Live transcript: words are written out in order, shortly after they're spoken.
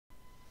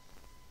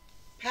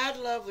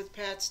Pat Love with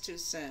Pat's 2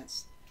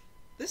 cents.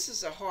 This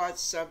is a hard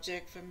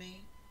subject for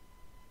me,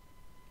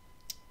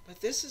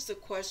 but this is the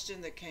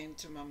question that came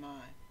to my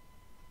mind.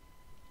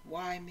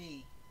 Why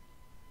me?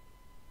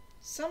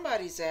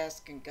 Somebody's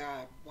asking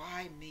God,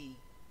 why me?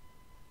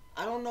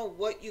 I don't know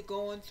what you're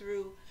going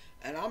through,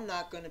 and I'm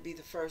not going to be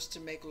the first to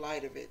make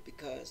light of it,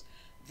 because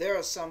there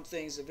are some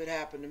things, if it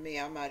happened to me,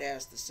 I might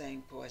ask the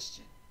same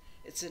question.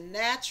 It's a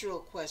natural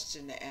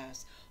question to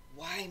ask.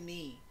 Why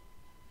me?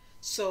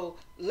 So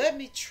let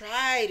me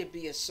try to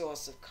be a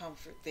source of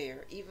comfort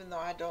there, even though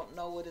I don't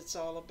know what it's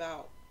all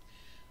about.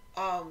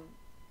 I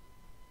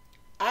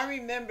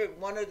remember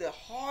one of the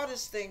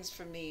hardest things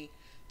for me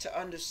to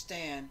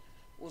understand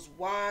was,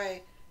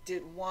 why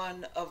did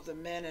one of the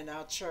men in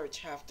our church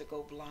have to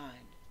go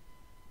blind?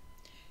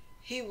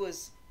 He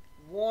was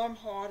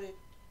warm-hearted,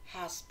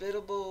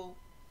 hospitable,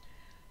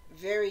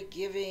 very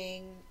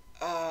giving,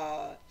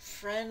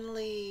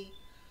 friendly.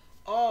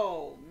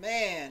 Oh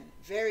man,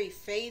 very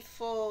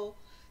faithful,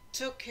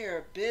 took care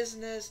of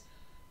business,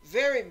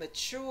 very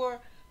mature.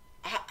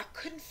 I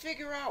couldn't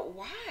figure out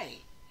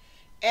why.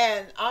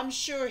 And I'm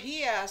sure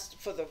he asked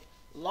for the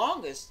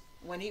longest,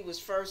 when he was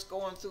first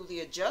going through the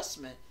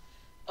adjustment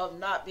of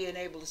not being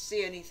able to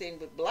see anything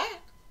but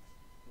black,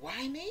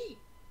 why me?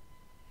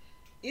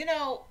 You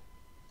know,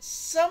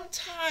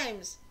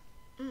 sometimes,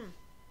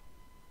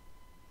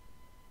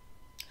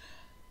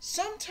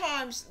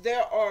 sometimes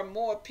there are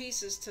more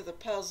pieces to the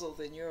puzzle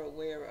than you're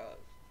aware of.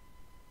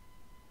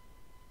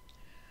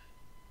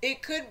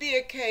 It could be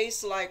a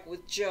case like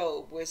with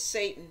Job, where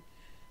Satan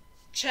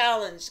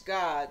challenged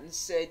God and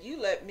said, you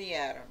let me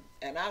at him,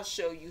 and I'll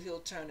show you he'll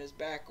turn his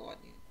back on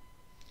you.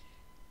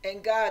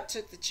 And God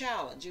took the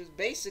challenge. It was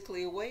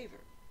basically a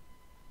wager.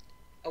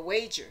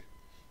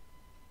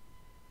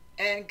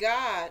 And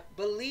God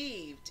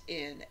believed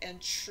in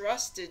and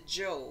trusted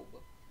Job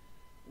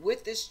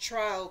with this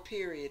trial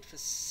period for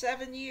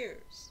 7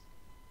 years.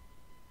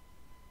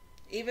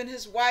 Even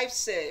his wife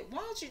said, why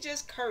don't you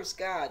just curse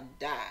God and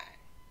die?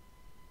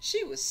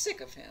 She was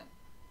sick of him.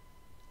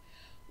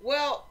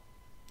 Well,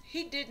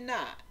 he did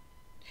not.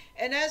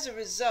 And as a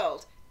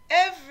result,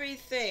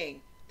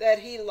 everything that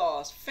he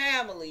lost,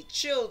 family,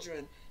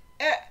 children,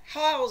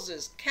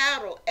 houses,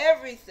 cattle,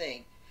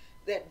 everything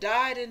that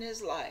died in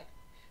his life,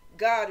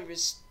 God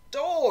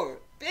restored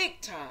big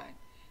time,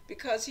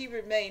 because he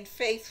remained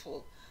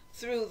faithful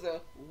through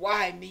the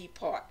why me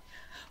part.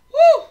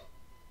 Woo!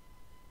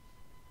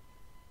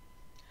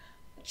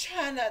 I'm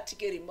trying not to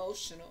get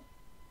emotional,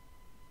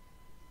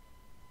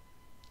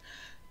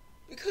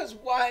 because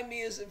why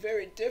me is a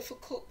very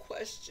difficult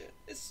question.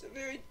 It's a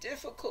very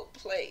difficult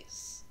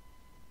place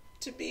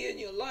to be in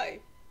your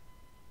life.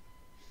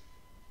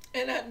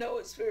 And I know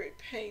it's very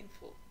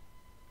painful.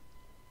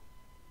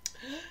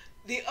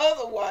 The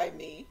other why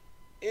me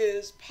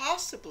is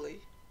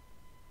possibly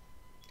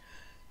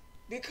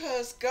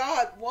because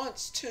God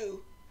wants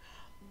to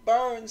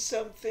burn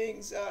some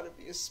things out of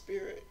your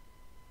spirit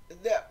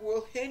that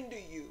will hinder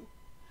you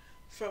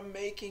from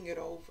making it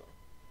over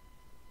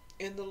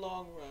in the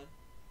long run.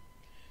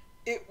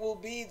 It will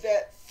be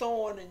that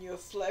thorn in your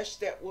flesh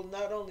that will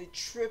not only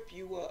trip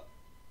you up,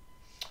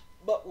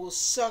 but will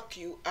suck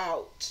you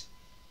out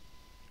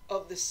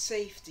of the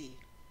safety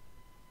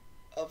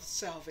of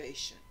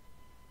salvation.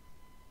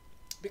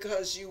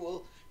 Because you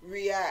will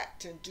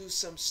react and do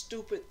some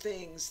stupid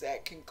things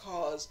that can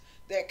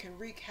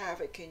wreak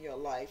havoc in your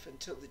life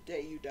until the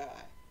day you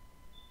die.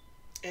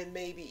 And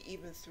maybe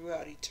even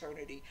throughout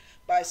eternity,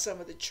 by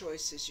some of the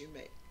choices you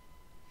make.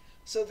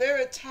 So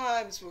there are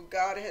times when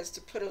God has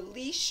to put a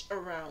leash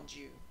around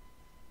you.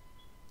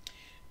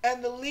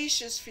 And the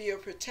leash is for your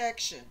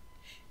protection.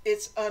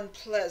 It's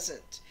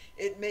unpleasant.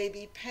 It may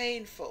be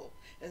painful.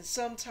 And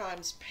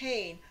sometimes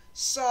pain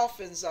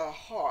softens our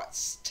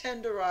hearts,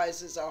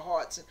 tenderizes our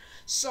hearts, and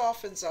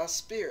softens our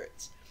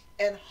spirits,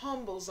 and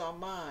humbles our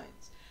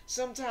minds.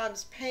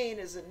 Sometimes pain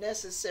is a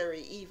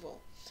necessary evil.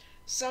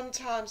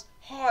 Sometimes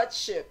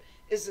hardship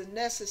is a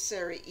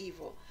necessary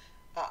evil.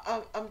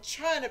 I'm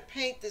trying to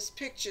paint this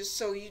picture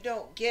so you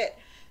don't get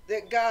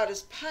that God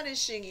is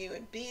punishing you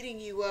and beating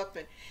you up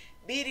and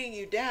beating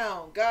you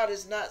down. God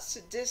is not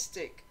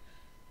sadistic.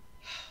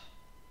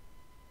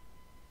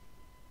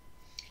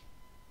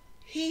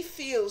 He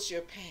feels your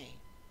pain.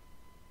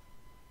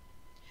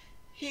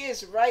 He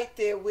is right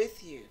there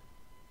with you.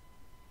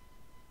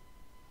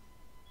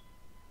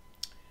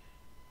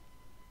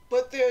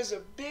 But there's a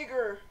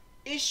bigger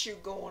issue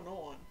going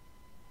on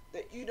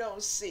that you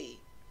don't see.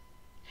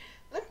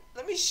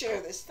 Let me share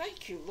this.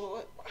 Thank you,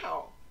 Lord.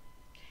 Wow.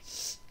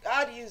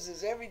 God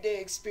uses everyday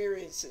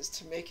experiences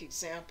to make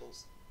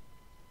examples.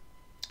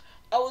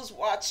 I was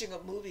watching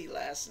a movie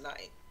last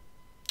night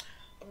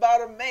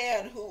about a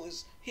man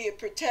he had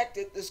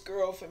protected this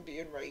girl from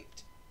being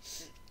raped.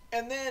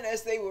 And then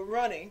as they were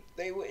running,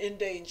 they were in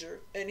danger,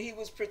 and he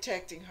was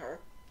protecting her.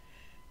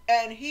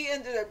 And he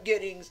ended up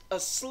getting a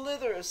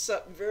slither of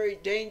something very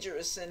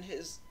dangerous in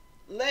his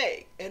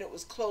leg, and it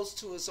was close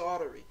to his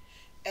artery.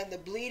 And the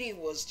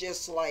bleeding was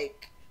just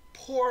like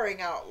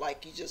pouring out,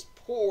 like he just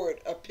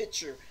poured a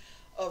pitcher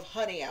of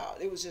honey out.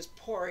 It was just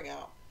pouring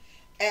out.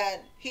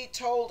 And he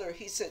told her,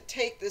 he said,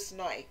 take this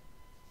knife.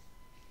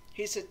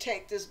 He said,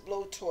 take this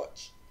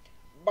blowtorch,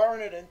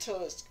 burn it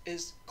until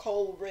it's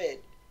cold red,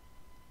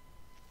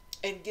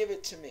 and give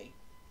it to me.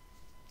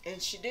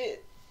 And she did.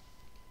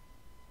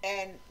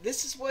 And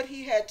this is what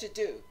he had to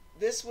do.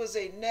 This was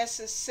a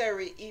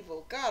necessary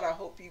evil. God, I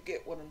hope you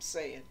get what I'm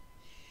saying.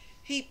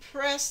 He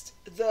pressed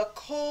the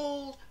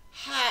cold,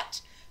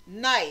 hot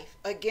knife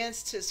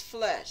against his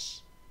flesh.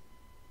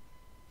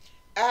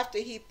 After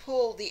he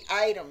pulled the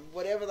item,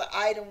 whatever the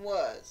item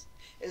was,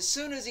 as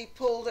soon as he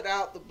pulled it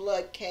out, the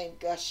blood came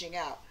gushing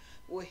out.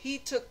 Well, he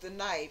took the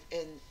knife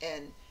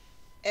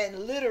and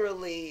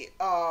literally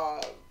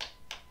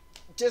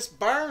just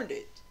burned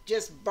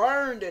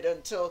it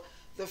until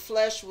the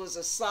flesh was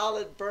a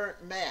solid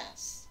burnt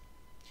mass.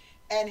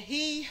 And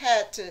he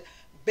had to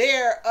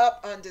bear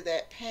up under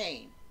that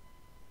pain.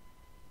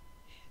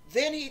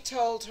 Then he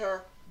told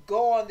her,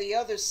 go on the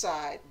other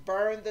side,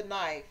 burn the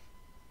knife,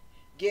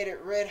 get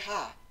it red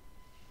hot.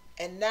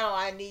 And now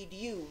I need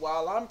you.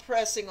 While I'm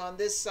pressing on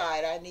this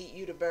side, I need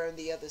you to burn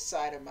the other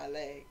side of my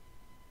leg.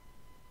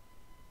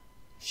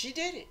 She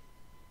did it.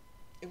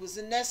 It was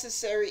a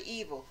necessary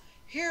evil.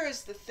 Here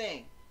is the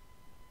thing.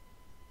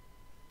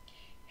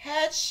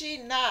 Had she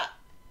not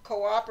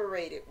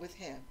cooperated with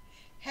him,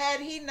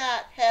 had he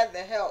not had the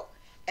help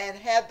and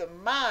had the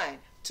mind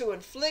to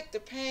inflict the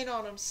pain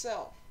on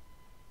himself,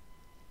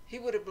 he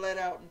would have bled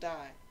out and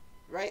died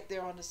right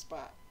there on the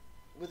spot.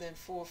 Within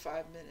 4 or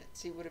 5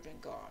 minutes, he would have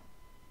been gone.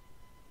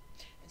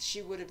 And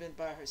she would have been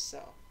by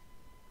herself.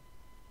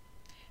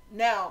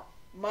 Now,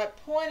 my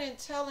point in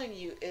telling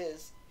you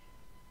is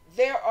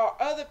there are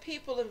other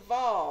people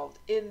involved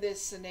in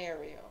this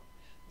scenario.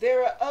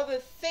 There are other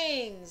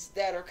things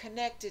that are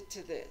connected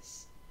to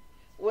this.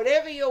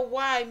 Whatever your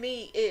why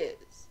me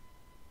is,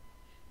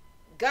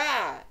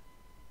 God,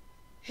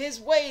 his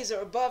ways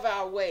are above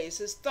our ways,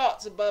 his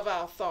thoughts above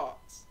our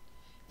thoughts.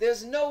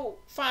 There's no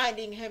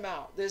finding him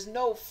out. There's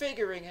no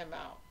figuring him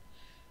out.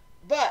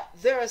 But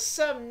there are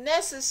some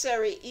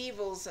necessary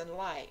evils in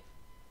life.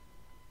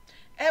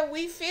 And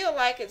we feel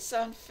like it's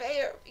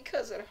unfair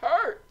because it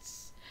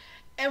hurts.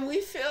 And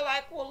we feel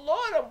like, well,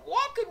 Lord, I'm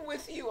walking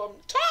with you. I'm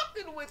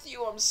talking with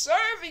you. I'm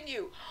serving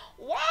you.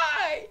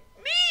 Why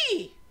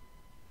me?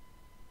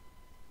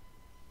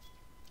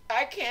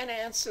 I can't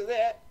answer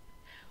that.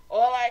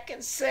 All I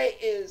can say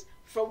is,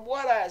 from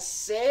what I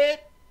said,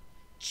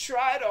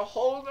 try to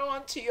hold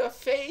on to your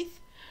faith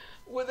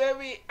with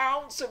every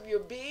ounce of your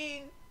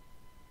being.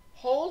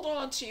 Hold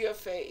on to your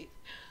faith.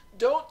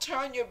 Don't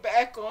turn your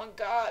back on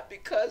God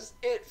because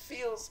it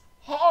feels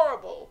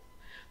horrible,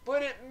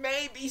 but it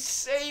may be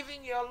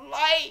saving your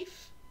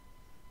life.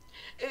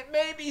 It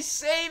may be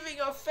saving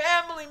a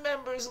family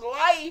member's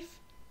life.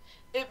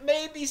 It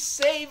may be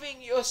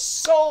saving your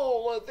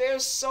soul or their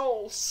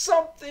soul.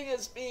 Something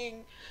is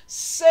being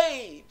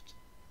saved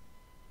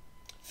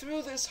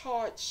through this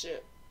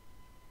hardship.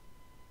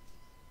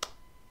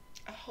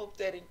 I hope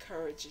that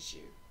encourages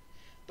you.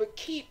 But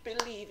keep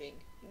believing.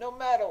 No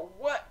matter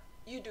what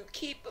you do,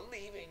 keep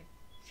believing.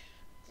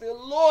 The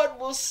Lord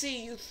will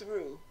see you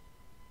through.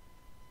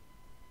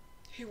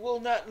 He will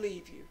not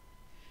leave you.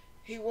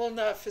 He will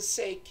not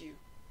forsake you.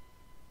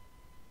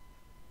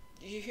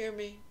 Do you hear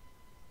me?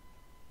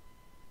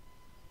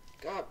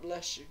 God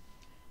bless you.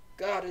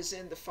 God is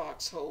in the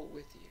foxhole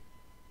with you.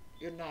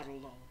 You're not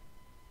alone.